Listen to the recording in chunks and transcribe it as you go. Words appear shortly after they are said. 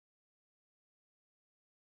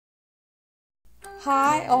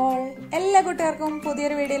Hi all, എല്ലാ കുട്ടികൾക്കും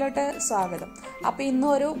പുതിയൊരു വീഡിയോയിലോട്ട് സ്വാഗതം. അപ്പോൾ ഇന്നും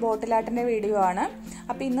ഒരു ബോട്ടിൽ ആർട്ടിൻ്റെ വീഡിയോ ആണ്.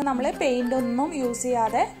 അപ്പോൾ ഇന്ന് നമ്മൾ പെയിൻ്റ് ഒന്നും യൂസ്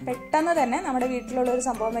ചെയ്യാതെ പെട്ടെന്ന് തന്നെ നമ്മുടെ വീട്ടിലുള്ള ഒരു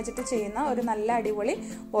സംഭവം വെച്ചിട്ട് ചെയ്യുന്ന ഒരു നല്ല അടിപൊളി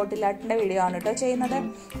ബോട്ടിൽ ആർട്ടിൻ്റെ വീഡിയോ ആണ് കേട്ടോ ചെയ്യുന്നത്.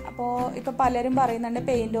 അപ്പോൾ ഇപ്പോൾ പലരും പറയുന്നുണ്ട്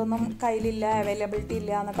പെയിൻ്റ് ഒന്നും കയ്യിലില്ല, അവൈലബിലിറ്റി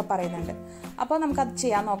ഇല്ല എന്നൊക്കെ പറയുന്നുണ്ട്. അപ്പോൾ നമുക്കത്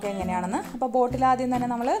ചെയ്യാൻ നോക്കാം എങ്ങനെയാണെന്ന്. അപ്പോൾ ബോട്ടിൽ ആദ്യം തന്നെ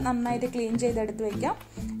നമ്മൾ നന്നായിട്ട് ക്ലീൻ ചെയ്തെടുത്ത് വയ്ക്കാം.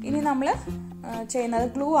 ഇനി നമ്മൾ ചെയ്യുന്നത്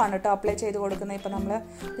ഗ്ലൂ ആണ് കേട്ടോ അപ്ലൈ ചെയ്ത് കൊടുക്കുന്നത്. ഇപ്പോൾ നമ്മൾ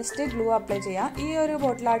ജസ്റ്റ് ഗ്ലൂ അപ്ലൈ ചെയ്യാം. ഈ ഒരു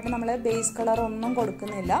ബോട്ടിലായിട്ട് നമ്മൾ ബേസ് കളർ ഒന്നും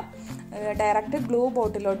കൊടുക്കുന്നില്ല, ഡയറക്റ്റ് ഗ്ലൂ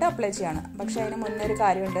ബോട്ടിലോട്ട് അപ്ലൈ ചെയ്യാണ്. പക്ഷേ അതിന് മുന്നേ ഒരു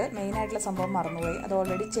കാര്യമുണ്ട്, മെയിനായിട്ടുള്ള സംഭവം മറന്നുപോയി, അത്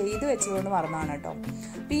ഓൾറെഡി ചെയ്ത് വെച്ചതുകൊണ്ട് മറന്നതാണ് കേട്ടോ.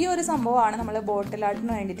 അപ്പോൾ ഈ ഒരു സംഭവമാണ് നമ്മൾ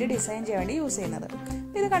ബോട്ടിലാട്ടിന് വേണ്ടിയിട്ട് ഡിസൈൻ ചെയ്യാൻ വേണ്ടി യൂസ് ചെയ്യുന്നത്.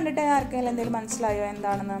 ഇത് കണ്ടിട്ട് ആർക്കെങ്കിലും എന്തെങ്കിലും മനസ്സിലായോ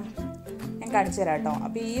എന്താണെന്ന് ഞാൻ കാണിച്ചു തരാം കേട്ടോ.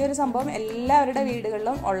 അപ്പോൾ ഈ ഒരു സംഭവം എല്ലാവരുടെ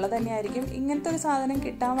വീടുകളിലും ഉള്ളത് തന്നെയായിരിക്കും. ഇങ്ങനത്തെ ഒരു സാധനം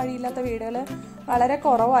കിട്ടാൻ വഴിയില്ലാത്ത വീടുകൾ വളരെ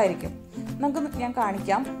കുറവായിരിക്കും. ഞാൻ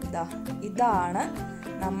കാണിക്കാം. ഇതാണ്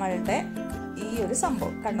നമ്മളുടെ ഈ ഒരു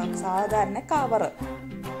സംഭവം. കണ്ടോ, സാധാരണ കവറ്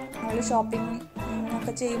നമ്മൾ ഷോപ്പിംഗ്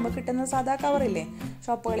ഒക്കെ ചെയ്യുമ്പോൾ കിട്ടുന്ന സാധാ കവറില്ലേ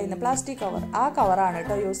ഷോപ്പുകളിൽ നിന്ന്, പ്ലാസ്റ്റിക് കവർ, ആ കവറാണ്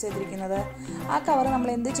കേട്ടോ യൂസ് ചെയ്തിരിക്കുന്നത്. ആ കവർ നമ്മൾ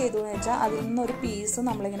എന്ത് ചെയ്തു എന്ന് വെച്ചാൽ അതിൽ നിന്നൊരു പീസ്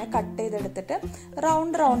നമ്മളിങ്ങനെ കട്ട് ചെയ്തെടുത്തിട്ട്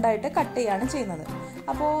റൗണ്ടായിട്ട് കട്ട് ചെയ്യാണ് ചെയ്യുന്നത്.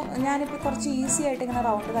 അപ്പോൾ ഞാനിപ്പോൾ കുറച്ച് ഈസി ആയിട്ട് ഇങ്ങനെ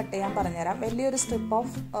റൗണ്ട് കട്ട് ചെയ്യാൻ പറഞ്ഞുതരാം. വലിയൊരു സ്ട്രിപ്പ്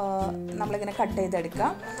ഓഫ് നമ്മളിങ്ങനെ കട്ട് ചെയ്തെടുക്കുക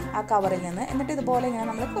ആ കവറിൽ നിന്ന്. എന്നിട്ട് ഇതുപോലെ ഇങ്ങനെ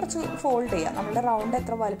നമ്മൾ കുറച്ച് ഫോൾഡ് ചെയ്യാം. നമ്മളുടെ റൗണ്ട്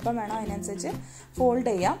എത്ര വലുപ്പം വേണോ അതിനനുസരിച്ച് ഫോൾഡ്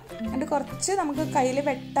ചെയ്യാം. എന്നിട്ട് കുറച്ച് നമുക്ക് കയ്യിൽ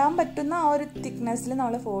വെട്ടാൻ പറ്റുന്ന ആ ഒരു തിക്നെസ്സിൽ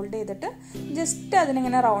നമ്മൾ ഫോൾഡ് ചെയ്തിട്ട് ജസ്റ്റ്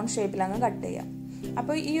അതിനിങ്ങനെ റൗണ്ട് ഷേപ്പിൽ അങ്ങ് കട്ട് ചെയ്യാം.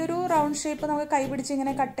 അപ്പോൾ ഈ ഒരു റൗണ്ട് ഷേപ്പ് നമുക്ക് കൈ പിടിച്ച്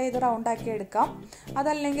ഇങ്ങനെ കട്ട് ചെയ്ത് റൗണ്ടാക്കി എടുക്കാം.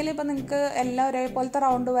 അതല്ലെങ്കിൽ ഇപ്പോൾ നിങ്ങൾക്ക് എല്ലാം ഒരേപോലത്തെ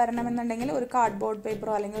റൗണ്ട് വരണമെന്നുണ്ടെങ്കിൽ ഒരു കാർഡ്ബോർഡ്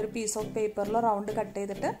പേപ്പറോ അല്ലെങ്കിൽ ഒരു പീസ് ഓഫ് പേപ്പറിലോ റൗണ്ട് കട്ട്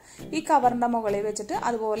ചെയ്തിട്ട് ഈ കവറിൻ്റെ മുകളിൽ വെച്ചിട്ട്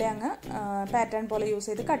അതുപോലെ അങ്ങ് പാറ്റേൺ പോലെ യൂസ്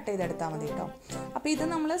ചെയ്ത് കട്ട് ചെയ്തെടുത്താൽ മതി കേട്ടോ. അപ്പോൾ ഇത്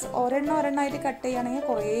നമ്മൾ ഒരെണ്ണമായിട്ട് കട്ട് ചെയ്യുകയാണെങ്കിൽ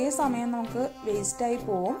കുറേ സമയം നമുക്ക് വേസ്റ്റായി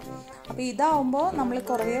പോവും. അപ്പോൾ ഇതാവുമ്പോൾ നമ്മൾ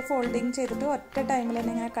കുറേ ഫോൾഡിങ് ചെയ്തിട്ട് ഒറ്റ ടൈമിൽ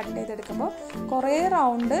തന്നെ ഇങ്ങനെ കട്ട് ചെയ്തെടുക്കുമ്പോൾ കുറേ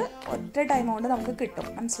റൗണ്ട് ഒറ്റ ടൈം കൊണ്ട് നമുക്ക് കിട്ടും.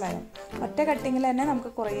 മനസ്സിലായോ? ഒറ്റ കട്ടിങ്ങിൽ തന്നെ നമുക്ക്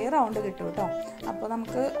കുറേ റൗണ്ട് കിട്ടും കേട്ടോ. അപ്പോൾ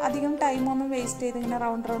നമുക്ക് അധികം ടൈമൊന്നും വേസ്റ്റ് ചെയ്ത് ഇങ്ങനെ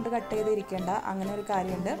റൗണ്ട് കട്ട് ചെയ്തിരിക്കേണ്ട, അങ്ങനെ ഒരു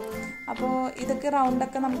കാര്യമുണ്ട്. അപ്പോൾ ഇതൊക്കെ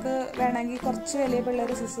റൗണ്ടൊക്കെ നമുക്ക് വേണമെങ്കിൽ കുറച്ച് വലിയ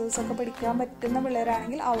പിള്ളേർ സിസേഴ്സൊക്കെ പിടിക്കാൻ പറ്റുന്ന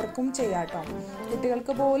പിള്ളേരാണെങ്കിൽ അവർക്കും ചെയ്യാം കേട്ടോ.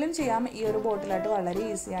 കുട്ടികൾക്ക് പോലും ചെയ്യാം. ഈ ഒരു ബോട്ടിലായിട്ട് വളരെ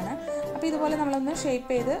ഈസിയാണ്. അപ്പോൾ ഇതുപോലെ നമ്മളൊന്ന്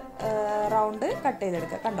ഷേപ്പ് ചെയ്ത് റൗണ്ട് കട്ട്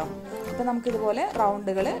ചെയ്തെടുക്കുക. കണ്ടോ, ഇപ്പോൾ നമുക്കിതുപോലെ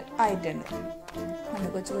റൗണ്ടുകൾ ആയിട്ടുണ്ട്.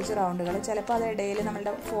 കൊച്ചു കൊച്ചു റൗണ്ടുകൾ. ചിലപ്പോൾ അത് ഇടയിൽ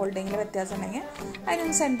നമ്മളുടെ ഫോൾഡിങ്ങിൽ വ്യത്യാസം ഉണ്ടെങ്കിൽ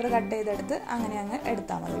അതിനൊന്ന് സെൻറ്റർ കട്ട് ചെയ്തെടുത്ത് അങ്ങനെ അങ്ങ്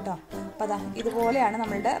എടുത്താൽ മതി കേട്ടോ. അപ്പോൾ ഇതുപോലെയാണ്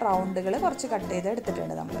നമ്മളുടെ റൗണ്ടുകൾ കുറച്ച് കട്ട് ചെയ്ത്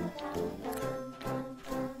എടുത്തിട്ടുണ്ട് നമ്മൾ.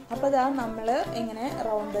 അപ്പോൾ നമ്മൾ ഇങ്ങനെ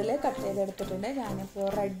റൗണ്ടിൽ കട്ട് ചെയ്തെടുത്തിട്ടുണ്ട്. ഞാനിപ്പോൾ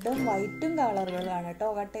റെഡും വൈറ്റും കളറുകളാണ് കേട്ടോ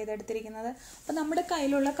കട്ട് ചെയ്തെടുത്തിരിക്കുന്നത്. അപ്പോൾ നമ്മുടെ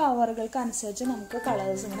കയ്യിലുള്ള കവറുകൾക്ക് അനുസരിച്ച് നമുക്ക്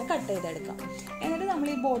കളേഴ്സ് ഇങ്ങനെ കട്ട് ചെയ്തെടുക്കാം. എന്നിട്ട് നമ്മൾ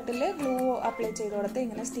ഈ ബോട്ടിൽ ഗ്ലൂ അപ്ലൈ ചെയ്ത് കൊടുത്ത്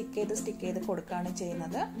ഇങ്ങനെ സ്റ്റിക്ക് ചെയ്ത് കൊടുക്കുകയാണ്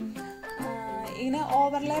ചെയ്യുന്നത്. ഇങ്ങനെ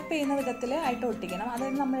ഓവർലാപ്പ് ചെയ്യുന്ന വിധത്തിൽ ആയിട്ട് ഒട്ടിക്കണം.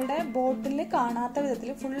 അതായത് നമ്മളുടെ ബോട്ടിൽ കാണാത്ത വിധത്തിൽ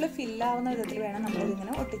ഫുള്ള് ഫില്ലാവുന്ന വിധത്തിൽ വേണം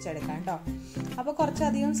നമ്മളിതിങ്ങനെ ഒട്ടിച്ചെടുക്കാം കേട്ടോ. അപ്പോൾ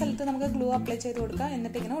കുറച്ചധികം സ്ഥലത്ത് നമുക്ക് ഗ്ലൂ അപ്ലൈ ചെയ്ത് കൊടുക്കാം,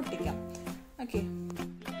 എന്നിട്ട് ഇങ്ങനെ ഒട്ടിക്കാം. ഓക്കെ,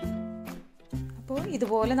 അപ്പോൾ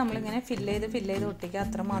ഇതുപോലെ നമ്മളിങ്ങനെ ഫില്ല് ചെയ്ത് ഒട്ടിക്കുക,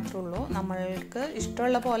 അത്ര മാത്രമേ ഉള്ളൂ. നമ്മൾക്ക്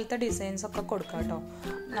ഇഷ്ടമുള്ള പോലത്തെ ഡിസൈൻസ് ഒക്കെ കൊടുക്കുക കേട്ടോ.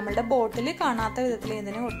 നമ്മളുടെ ബോട്ടിൽ കാണാത്ത വിധത്തിൽ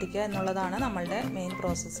ഇതിനെ ഒട്ടിക്കുക എന്നുള്ളതാണ് നമ്മളുടെ മെയിൻ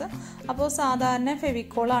പ്രോസസ്സ്. അപ്പോൾ സാധാരണ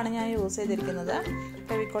ഫെവിക്കോളാണ് ഞാൻ യൂസ് ചെയ്തിരിക്കുന്നത്.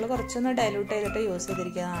 ഫെവിക്കോൾ കുറച്ചൊന്ന് ഡൈല്യൂട്ട് ചെയ്തിട്ട് യൂസ്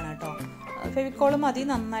ചെയ്തിരിക്കുന്നതാണ് കേട്ടോ. ഫെവിക്കോൾ മതി,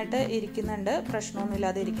 നന്നായിട്ട് ഇരിക്കുന്നുണ്ട്, പ്രശ്നമൊന്നും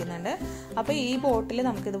ഇല്ലാതെ ഇരിക്കുന്നുണ്ട്. അപ്പോൾ ഈ ബോട്ടിൽ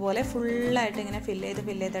നമുക്കിതുപോലെ ഫുള്ളായിട്ട് ഇങ്ങനെ ഫില്ല്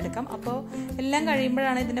ചെയ്തെടുക്കാം. അപ്പോൾ എല്ലാം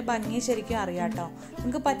കഴിയുമ്പോഴാണ് ഇതിൻ്റെ ഭംഗി ശരിക്കും അറിയാം കേട്ടോ.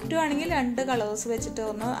 നിങ്ങൾക്ക് പറ്റുവാണെങ്കിൽ 2 കളേഴ്സ് വെച്ചിട്ട്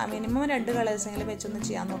ഒന്ന് മിനിമം 2 കളേഴ്സെങ്കിലും വെച്ചൊന്ന്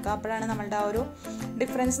ചെയ്യാൻ നോക്കാം. അപ്പോഴാണ് നമ്മളുടെ ആ ഒരു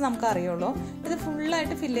ഡിഫറൻസ് നമുക്ക് അറിയുള്ളൂ. ഇത്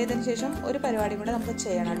ഫുള്ളായിട്ട് ഫില്ല് ചെയ്തതിന് ശേഷം ഒരു പരിപാടി കൂടെ നമുക്ക്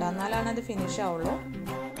ചെയ്യണം കേട്ടോ, എന്നാലാണ് അത് ഫിനിഷ് ആവുള്ളൂ.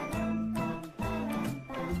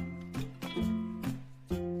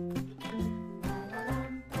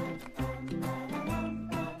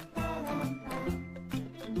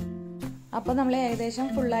 അപ്പോൾ നമ്മൾ ഏകദേശം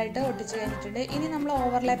ഫുള്ളായിട്ട് ഒട്ടിച്ച് കഴിഞ്ഞിട്ടുണ്ട്. ഇനി നമ്മൾ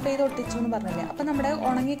ഓവർലാപ്പ് ചെയ്ത് ഒട്ടിച്ചു എന്ന് പറഞ്ഞില്ലേ, അപ്പോൾ നമ്മുടെ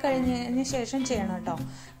ഉണങ്ങിക്കഴിഞ്ഞതിന് ശേഷം ചെയ്യണം കേട്ടോ.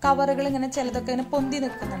 കവറുകൾ ഇങ്ങനെ ചിലതൊക്കെ ഇങ്ങനെ പൊന്തി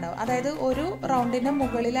നിൽക്കുന്നുണ്ടാവും. അതായത് ഒരു റൗണ്ടിൻ്റെ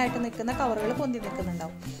മുകളിലായിട്ട് നിൽക്കുന്ന കവറുകൾ പൊന്തി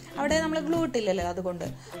നിൽക്കുന്നുണ്ടാവും. അവിടെ നമ്മൾ ഗ്ലൂ ഇട്ടില്ലല്ലോ, അതുകൊണ്ട്.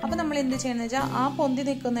 അപ്പോൾ നമ്മൾ എന്ത് ചെയ്യണമെന്ന് വെച്ചാൽ ആ പൊന്തി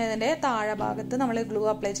നിൽക്കുന്നതിൻ്റെ താഴെ ഭാഗത്ത് നമ്മൾ ഗ്ലൂ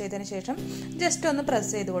അപ്ലൈ ചെയ്തതിന് ശേഷം ജസ്റ്റ് ഒന്ന്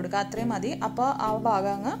പ്രസ് ചെയ്ത് കൊടുക്കുക, അത്രയും മതി. അപ്പോൾ ആ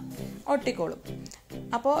ഭാഗം അങ്ങ് ഒട്ടിക്കോളും.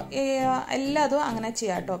 അപ്പോൾ എല്ലാതും അങ്ങനെ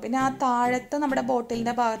ചെയ്യാം കേട്ടോ. പിന്നെ ആ താഴത്ത് നമ്മുടെ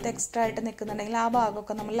ബോട്ടിലിൻ്റെ ഭാഗത്ത് എക്സ്ട്രാ ആയിട്ട് നിൽക്കുന്നുണ്ടെങ്കിൽ ആ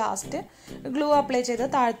ഭാഗമൊക്കെ നമ്മൾ ലാസ്റ്റ് ഗ്ലൂ അപ്ലൈ ചെയ്ത്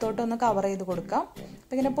താഴത്തോട്ടൊന്ന് കവർ ചെയ്ത് കൊടുക്കാം.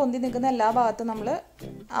 അപ്പോൾ ഇങ്ങനെ പൊന്തി നിൽക്കുന്ന എല്ലാ ഭാഗത്തും നമ്മൾ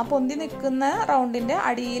ആ പൊന്തി നിൽക്കുന്ന റൗണ്ടിൻ്റെ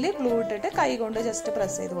അടിയിൽ ഗ്ലൂ ഇട്ടിട്ട് കൈ കൊണ്ട് ജസ്റ്റ്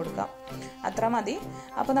പ്രസ് ചെയ്ത് കൊടുക്കാം, അത്ര മതി.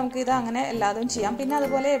 അപ്പോൾ നമുക്കിത് അങ്ങനെ എല്ലാതും ചെയ്യാം. പിന്നെ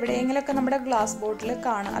അതുപോലെ എവിടെയെങ്കിലുമൊക്കെ നമ്മുടെ ഗ്ലാസ് ബോട്ടിൽ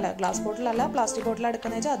ഗ്ലാസ് ബോട്ടിലല്ല പ്ലാസ്റ്റിക് ബോട്ടിൽ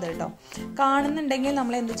എടുക്കുന്നത് വെച്ചാൽ അത് കേട്ടോ കാണുന്നുണ്ടെങ്കിൽ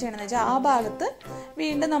നമ്മൾ എന്ത് ചെയ്യണമെന്ന് വെച്ചാൽ ആ ഭാഗത്ത്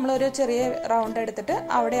വീണ്ടും നമ്മളൊരു ചെറിയ റൗണ്ട് എടുത്തിട്ട്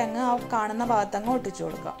അവിടെ അങ്ങ് ആ കാണുന്ന ഭാഗത്ത് അങ്ങ് ഒട്ടിച്ചു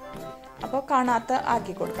കൊടുക്കുക. അപ്പോൾ കാണാത്ത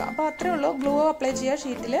ആക്കി കൊടുക്കുക. അപ്പോൾ അത്രയേ ഉള്ളൂ. ഗ്ലൂ അപ്ലൈ ചെയ്യുക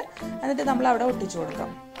ഷീറ്റിൽ, എന്നിട്ട് നമ്മൾ അവിടെ ഒട്ടിച്ചു കൊടുക്കാം.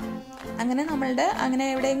 അങ്ങനെ നമ്മളുടെ അങ്ങനെ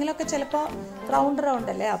എവിടെയെങ്കിലുമൊക്കെ ചിലപ്പോൾ റൗണ്ട്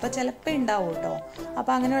അല്ലേ, അപ്പോൾ ചിലപ്പോൾ ഉണ്ടാവും കേട്ടോ.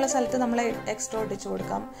 അപ്പോൾ അങ്ങനെയുള്ള സ്ഥലത്ത് നമ്മൾ എക്സ്ട്രാ ഒട്ടിച്ചു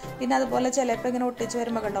കൊടുക്കാം. പിന്നെ അതുപോലെ ചിലപ്പോൾ ഇങ്ങനെ ഒട്ടിച്ച്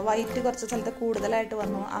വരുമ്പോൾ കണ്ടോ വൈറ്റ് കുറച്ച് സ്ഥലത്ത് കൂടുതലായിട്ട്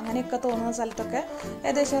വന്നു, അങ്ങനെയൊക്കെ തോന്നുന്ന സ്ഥലത്തൊക്കെ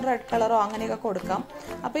ഏകദേശം റെഡ് കളറോ അങ്ങനെയൊക്കെ കൊടുക്കാം.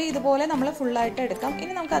 അപ്പോൾ ഇതുപോലെ നമ്മൾ ഫുള്ളായിട്ട് എടുക്കാം.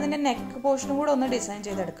 ഇനി നമുക്ക് അതിൻ്റെ നെക്ക് പോർഷനും കൂടെ ഒന്ന് ഡിസൈൻ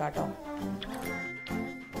ചെയ്തെടുക്കാം കേട്ടോ.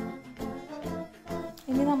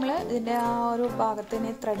 ഇനി നമ്മൾ ഇതിൻ്റെ ആ ഒരു ഭാഗത്തിന്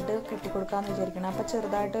ത്രെഡ് കെട്ടിക്കൊടുക്കാമെന്ന് വിചാരിക്കണം. അപ്പോൾ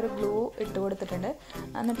ചെറുതായിട്ടൊരു ഗ്ലൂ ഇട്ട് കൊടുത്തിട്ടുണ്ട്.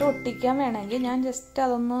 എന്നിട്ട് ഒട്ടിക്കാൻ വേണമെങ്കിൽ ഞാൻ ജസ്റ്റ്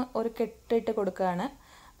അതൊന്ന് ഒരു കെട്ടിട്ട് കൊടുക്കുകയാണ്.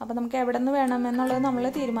 അപ്പോൾ നമുക്ക് എവിടെ നിന്ന് വേണമെന്നുള്ളത് നമ്മൾ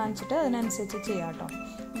തീരുമാനിച്ചിട്ട് അതിനനുസരിച്ച് ചെയ്യാം കേട്ടോ.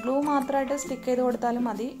 ഗ്ലൂ മാത്രമായിട്ട് സ്റ്റിക്ക് ചെയ്ത് കൊടുത്താലും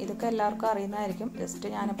മതി. ഇതൊക്കെ എല്ലാവർക്കും അറിയുന്നതായിരിക്കും.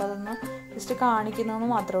 ജസ്റ്റ് ഞാനിപ്പോൾ അതൊന്ന് ജസ്റ്റ്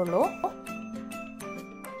കാണിക്കുന്നതെന്ന് മാത്രമേ ഉള്ളൂ.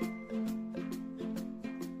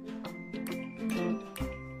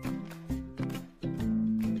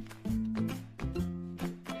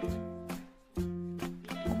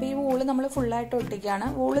 അപ്പോൾ ഈ വൂള് നമ്മൾ ഫുള്ളായിട്ട് ഒട്ടിക്കുകയാണ്.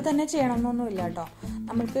 വൂള് തന്നെ ചെയ്യണമെന്നൊന്നുമില്ല കേട്ടോ.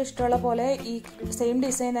 നമുക്ക് ഇഷ്ടമുള്ള പോലെ ഈ സെയിം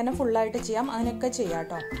ഡിസൈൻ തന്നെ ഫുള്ളായിട്ട് ചെയ്യാം, അങ്ങനെയൊക്കെ ചെയ്യാം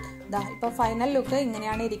കേട്ടോ. ഇതാ ഇപ്പോൾ ഫൈനൽ ലുക്ക്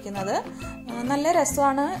ഇങ്ങനെയാണ് ഇരിക്കുന്നത്. നല്ല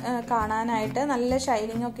രസമാണ് കാണാനായിട്ട്. നല്ല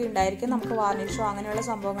ഷൈനിങ് ഒക്കെ ഉണ്ടായിരിക്കും. നമുക്ക് വാർണിഷോ അങ്ങനെയുള്ള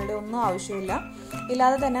സംഭവങ്ങളുടെ ഒന്നും ആവശ്യമില്ല,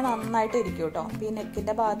 ഇല്ലാതെ തന്നെ നന്നായിട്ട് ഇരിക്കും കേട്ടോ. അപ്പോൾ ഈ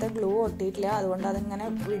നെക്കിൻ്റെ ഭാഗത്ത് ഗ്ലൂ ഒട്ടിയിട്ടില്ല, അതുകൊണ്ട് അതിങ്ങനെ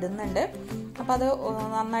വിടുന്നുണ്ട്. അപ്പോൾ അത്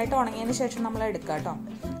നന്നായിട്ട് ഉണങ്ങിയതിന് ശേഷം നമ്മൾ എടുക്കാം കേട്ടോ.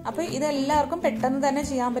 അപ്പോൾ ഇതെല്ലാവർക്കും പെട്ടെന്ന് തന്നെ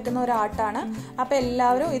ചെയ്യാൻ പറ്റുന്ന ഒരു ആർട്ടാണ്. അപ്പോൾ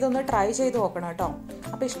എല്ലാവരും ഇതൊന്ന് ട്രൈ ചെയ്ത് നോക്കണം കേട്ടോ.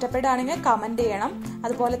 അപ്പോൾ ഇഷ്ടപ്പെടുകയാണെങ്കിൽ കമൻറ്റ് ചെയ്യണം.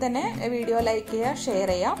 അതുപോലെ തന്നെ വീഡിയോ ലൈക്ക് ചെയ്യുക,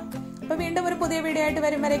 ഷെയർ ചെയ്യുക. അപ്പോൾ വീണ്ടും ഒരു പുതിയ വീഡിയോ ആയിട്ട്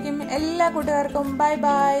വരും വരേക്കും എല്ലാ കൂട്ടുകാർക്കും bye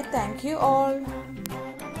bye. Thank you all.